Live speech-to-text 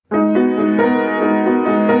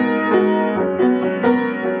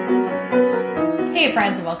Hey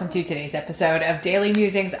friends, and welcome to today's episode of Daily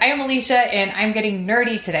Musings. I am Alicia, and I'm getting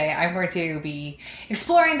nerdy today. I'm going to be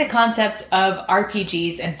exploring the concept of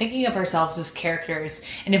RPGs and thinking of ourselves as characters.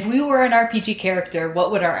 And if we were an RPG character,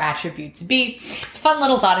 what would our attributes be? It's a fun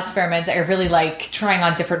little thought experiment. I really like trying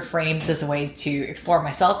on different frames as a way to explore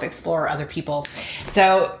myself, explore other people.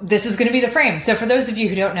 So this is going to be the frame. So for those of you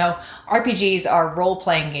who don't know, RPGs are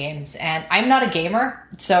role-playing games, and I'm not a gamer,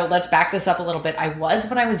 so let's back this up a little bit. I was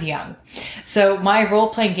when I was young. So my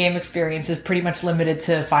role-playing game experience is pretty much limited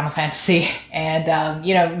to Final Fantasy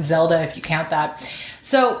and, Zelda, if you count that.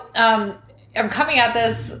 So I'm coming at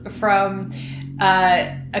this from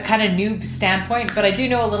a kind of noob standpoint, but I do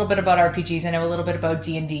know a little bit about RPGs. I know a little bit about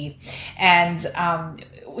D&D. And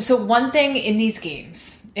so one thing in these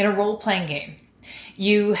games, in a role-playing game,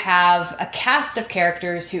 you have a cast of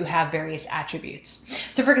characters who have various attributes.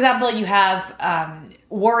 So, for example, you have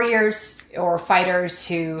warriors or fighters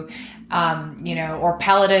who, or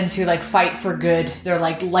paladins who like fight for good. They're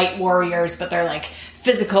like light warriors, but they're like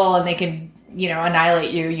physical and they can,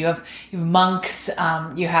 annihilate you. You have monks.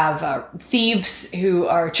 You have thieves who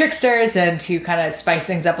are tricksters and who kind of spice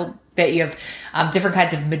things up a bit. You have different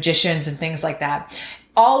kinds of magicians and things like that.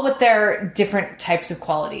 All with their different types of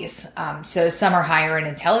qualities. So some are higher in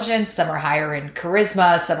intelligence, some are higher in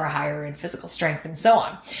charisma, some are higher in physical strength, and so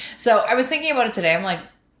on. So I was thinking about it today. I'm like,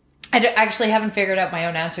 actually haven't figured out my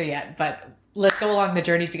own answer yet, but let's go along the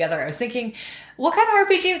journey together. I was thinking, what kind of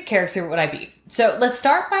RPG character would I be? So let's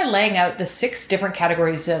start by laying out the 6 different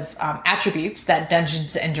categories of attributes that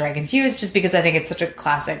Dungeons and Dragons use, just because I think it's such a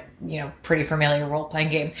classic, pretty familiar role-playing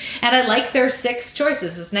game. And I like their 6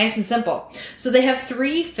 choices. It's nice and simple. So they have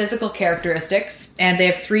 3 physical characteristics and they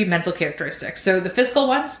have 3 mental characteristics. So the physical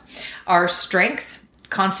ones are strength,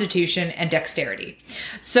 constitution, and dexterity.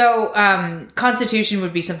 So constitution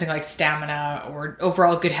would be something like stamina or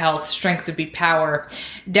overall good health. Strength would be power.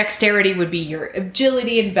 Dexterity would be your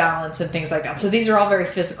agility and balance and things like that. So these are all very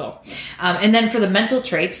physical. And then for the mental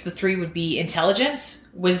traits, the 3 would be intelligence,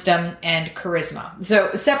 wisdom, and charisma.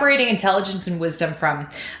 So separating intelligence and wisdom from,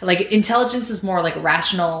 like, intelligence is more like a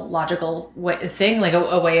rational, logical thing, like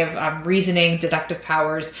a way of reasoning, deductive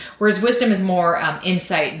powers, whereas wisdom is more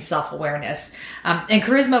insight and self-awareness. And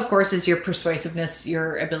charisma, of course, is your persuasiveness,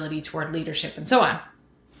 your ability toward leadership, and so on.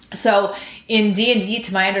 So in D&D,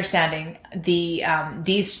 to my understanding,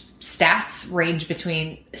 these stats range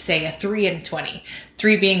between, say, a 3 and 20.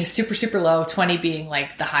 3 being super, super low, 20 being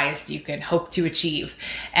like the highest you can hope to achieve.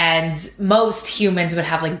 And most humans would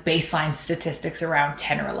have like baseline statistics around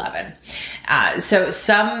 10 or 11. So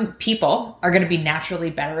some people are going to be naturally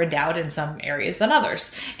better endowed in some areas than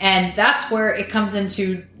others. And that's where it comes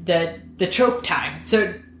into the trope time.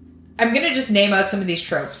 So I'm going to just name out some of these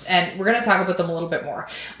tropes, and we're going to talk about them a little bit more.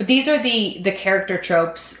 But these are the character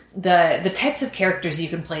tropes, the types of characters you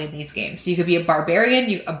can play in these games. So you could be a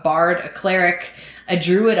barbarian, a bard, a cleric, a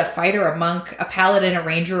druid, a fighter, a monk, a paladin, a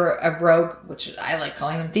ranger, a rogue, which I like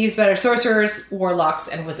calling them thieves better, sorcerers, warlocks,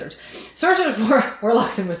 and wizards. Sorcerers,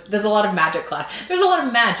 warlocks, and wizards. There's a lot of magic class. There's a lot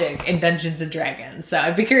of magic in Dungeons and Dragons. So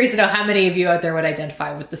I'd be curious to know how many of you out there would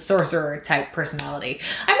identify with the sorcerer type personality.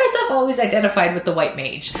 I myself always identified with the white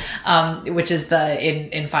mage, which is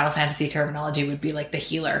in Final Fantasy terminology would be like the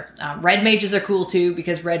healer. Red mages are cool too,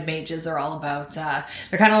 because red mages are all about,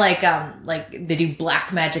 they're kind of like they do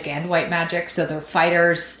black magic and white magic. So they're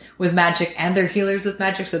fighters with magic and they're healers with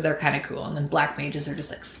magic, so they're kind of cool. And then black mages are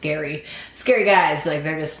just like scary guys. Like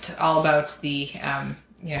they're just all about the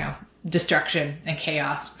destruction and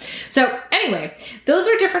chaos. So anyway, those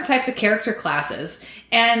are different types of character classes.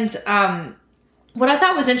 And what I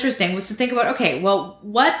thought was interesting was to think about, okay, well,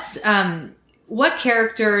 what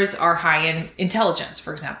characters are high in intelligence,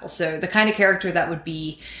 for example? So the kind of character that would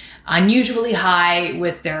be unusually high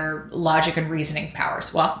with their logic and reasoning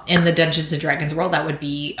powers. Well, in the Dungeons and Dragons world, that would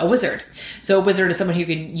be a wizard. So a wizard is someone who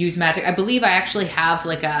can use magic. I believe I actually have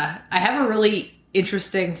I have a really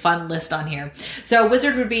interesting, fun list on here. So a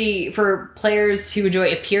wizard would be for players who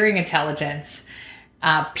enjoy appearing intelligence,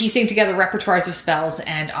 piecing together repertoires of spells,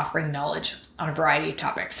 and offering knowledge on a variety of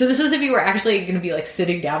topics. So this is if you were actually going to be like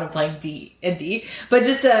sitting down and playing D&D, but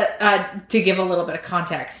just to give a little bit of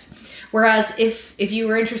context. Whereas if you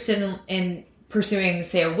were interested in pursuing,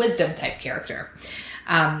 say, a wisdom type character,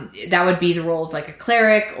 that would be the role of like a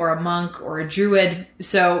cleric or a monk or a druid.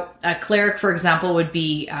 So a cleric, for example, would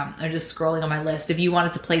be, I'm just scrolling on my list. If you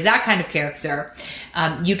wanted to play that kind of character,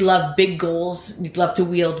 you'd love big goals. You'd love to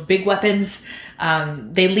wield big weapons.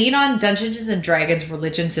 They lean on Dungeons and Dragons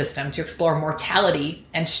religion system to explore mortality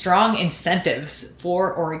and strong incentives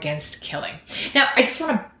for or against killing. Now, I just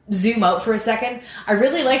want to zoom out for a second. I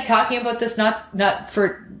really like talking about this, not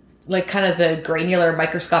for like kind of the granular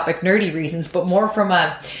microscopic nerdy reasons, but more from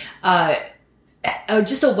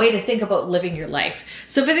just a way to think about living your life.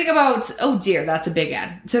 So if I think about, oh dear, that's a big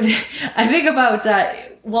N. So I think about,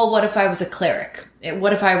 well, what if I was a cleric?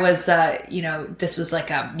 What if I was, this was like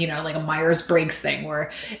like a Myers-Briggs thing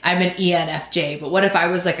where I'm an ENFJ, but what if I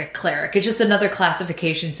was like a cleric? It's just another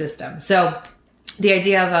classification system. So the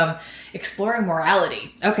idea of exploring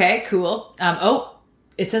morality. Okay, cool.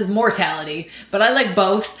 It says mortality, but I like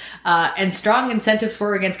both, and strong incentives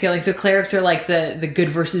for or against killing. So clerics are like the good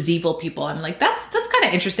versus evil people. I'm like, that's kind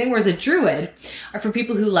of interesting. Whereas a druid are for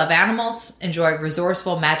people who love animals, enjoy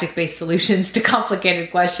resourceful magic-based solutions to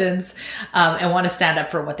complicated questions, and want to stand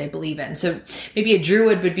up for what they believe in. So maybe a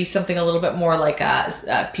druid would be something a little bit more like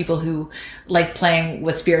people who like playing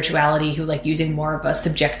with spirituality, who like using more of a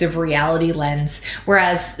subjective reality lens.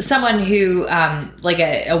 Whereas someone who, like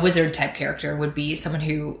a wizard type character would be someone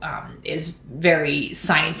who is very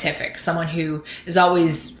scientific, someone who is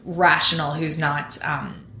always rational, who's not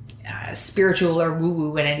spiritual or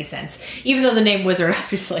woo-woo in any sense. Even though the name wizard,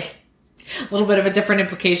 obviously, a little bit of a different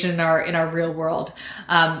implication in our real world.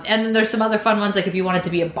 And then there's some other fun ones, like if you wanted to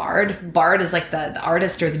be a bard. Bard is like the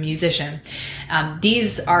artist or the musician.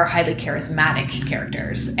 These are highly charismatic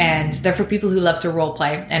characters, and they're for people who love to role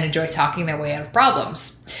play and enjoy talking their way out of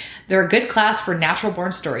problems. They're a good class for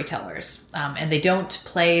natural-born storytellers, and they don't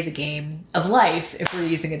play the game of life, if we're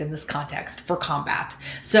using it in this context, for combat.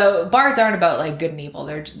 So bards aren't about like good and evil.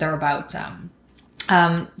 They're about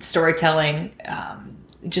storytelling,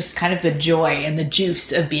 just kind of the joy and the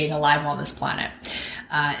juice of being alive on this planet.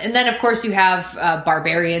 And then, of course, you have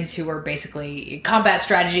barbarians who are basically combat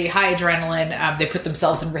strategy, high adrenaline. They put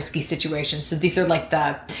themselves in risky situations. So these are like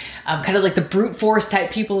the kind of like the brute force type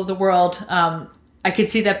people of the world. I could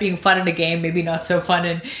see that being fun in a game, maybe not so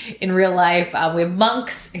fun in real life. We have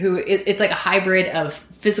monks who it's like a hybrid of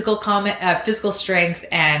physical strength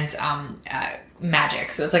and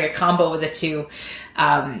magic. So it's like a combo of the two.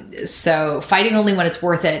 So fighting only when it's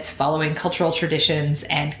worth it, following cultural traditions,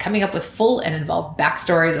 and coming up with full and involved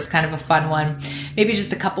backstories is kind of a fun one. Maybe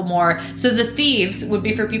just a couple more. So the thieves would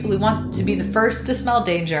be for people who want to be the first to smell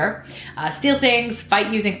danger, steal things,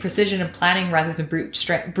 fight using precision and planning rather than brute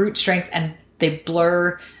strength, and they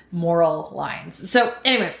blur moral lines. So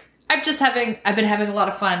anyway, I've been having a lot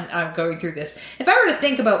of fun going through this. If I were to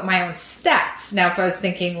think about my own stats, now if I was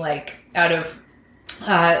thinking like out of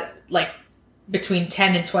like between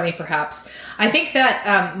 10 and 20 perhaps, I think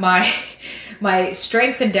that my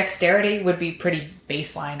strength and dexterity would be pretty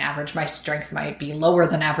baseline average. My strength might be lower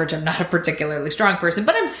than average. I'm not a particularly strong person,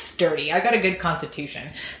 but I'm sturdy. I got a good constitution.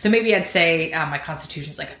 So maybe I'd say my constitution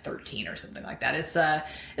is like a 13 or something like that. It's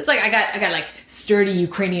like I got like sturdy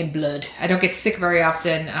Ukrainian blood. I don't get sick very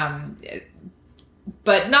often,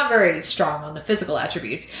 but not very strong on the physical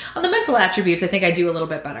attributes. On the mental attributes, I think I do a little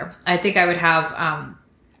bit better. I think I would have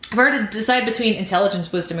if I were to decide between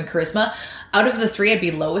intelligence, wisdom, and charisma, out of the three, I'd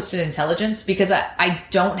be lowest in intelligence because I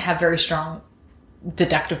don't have very strong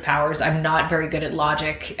deductive powers. I'm not very good at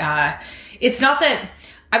logic. It's not that...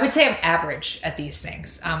 I would say I'm average at these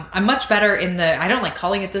things. I'm much better in I don't like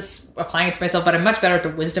calling it this, applying it to myself, but I'm much better at the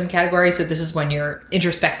wisdom category. So this is when you're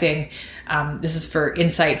introspecting. This is for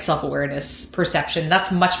insight, self-awareness, perception.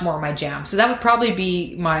 That's much more my jam. So that would probably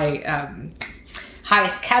be my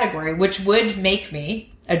highest category, which would make me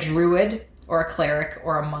a druid or a cleric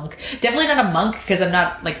or a monk. Definitely not a monk because I'm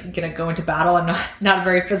not like gonna go into battle. I'm not a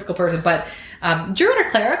very physical person, but druid or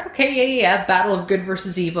cleric, okay, yeah, battle of good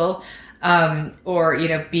versus evil. Or,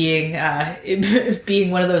 being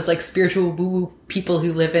one of those like spiritual woo-woo people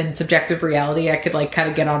who live in subjective reality. I could like kind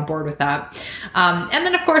of get on board with that. And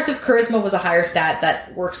then of course, if charisma was a higher stat,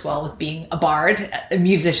 that works well with being a bard, a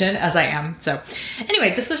musician, as I am. So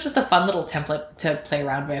anyway, this was just a fun little template to play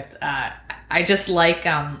around with. I just like,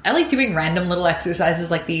 I like doing random little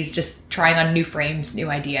exercises like these, just trying on new frames, new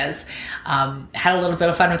ideas. Had a little bit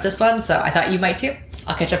of fun with this one, so I thought you might too.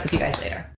 I'll catch up with you guys later.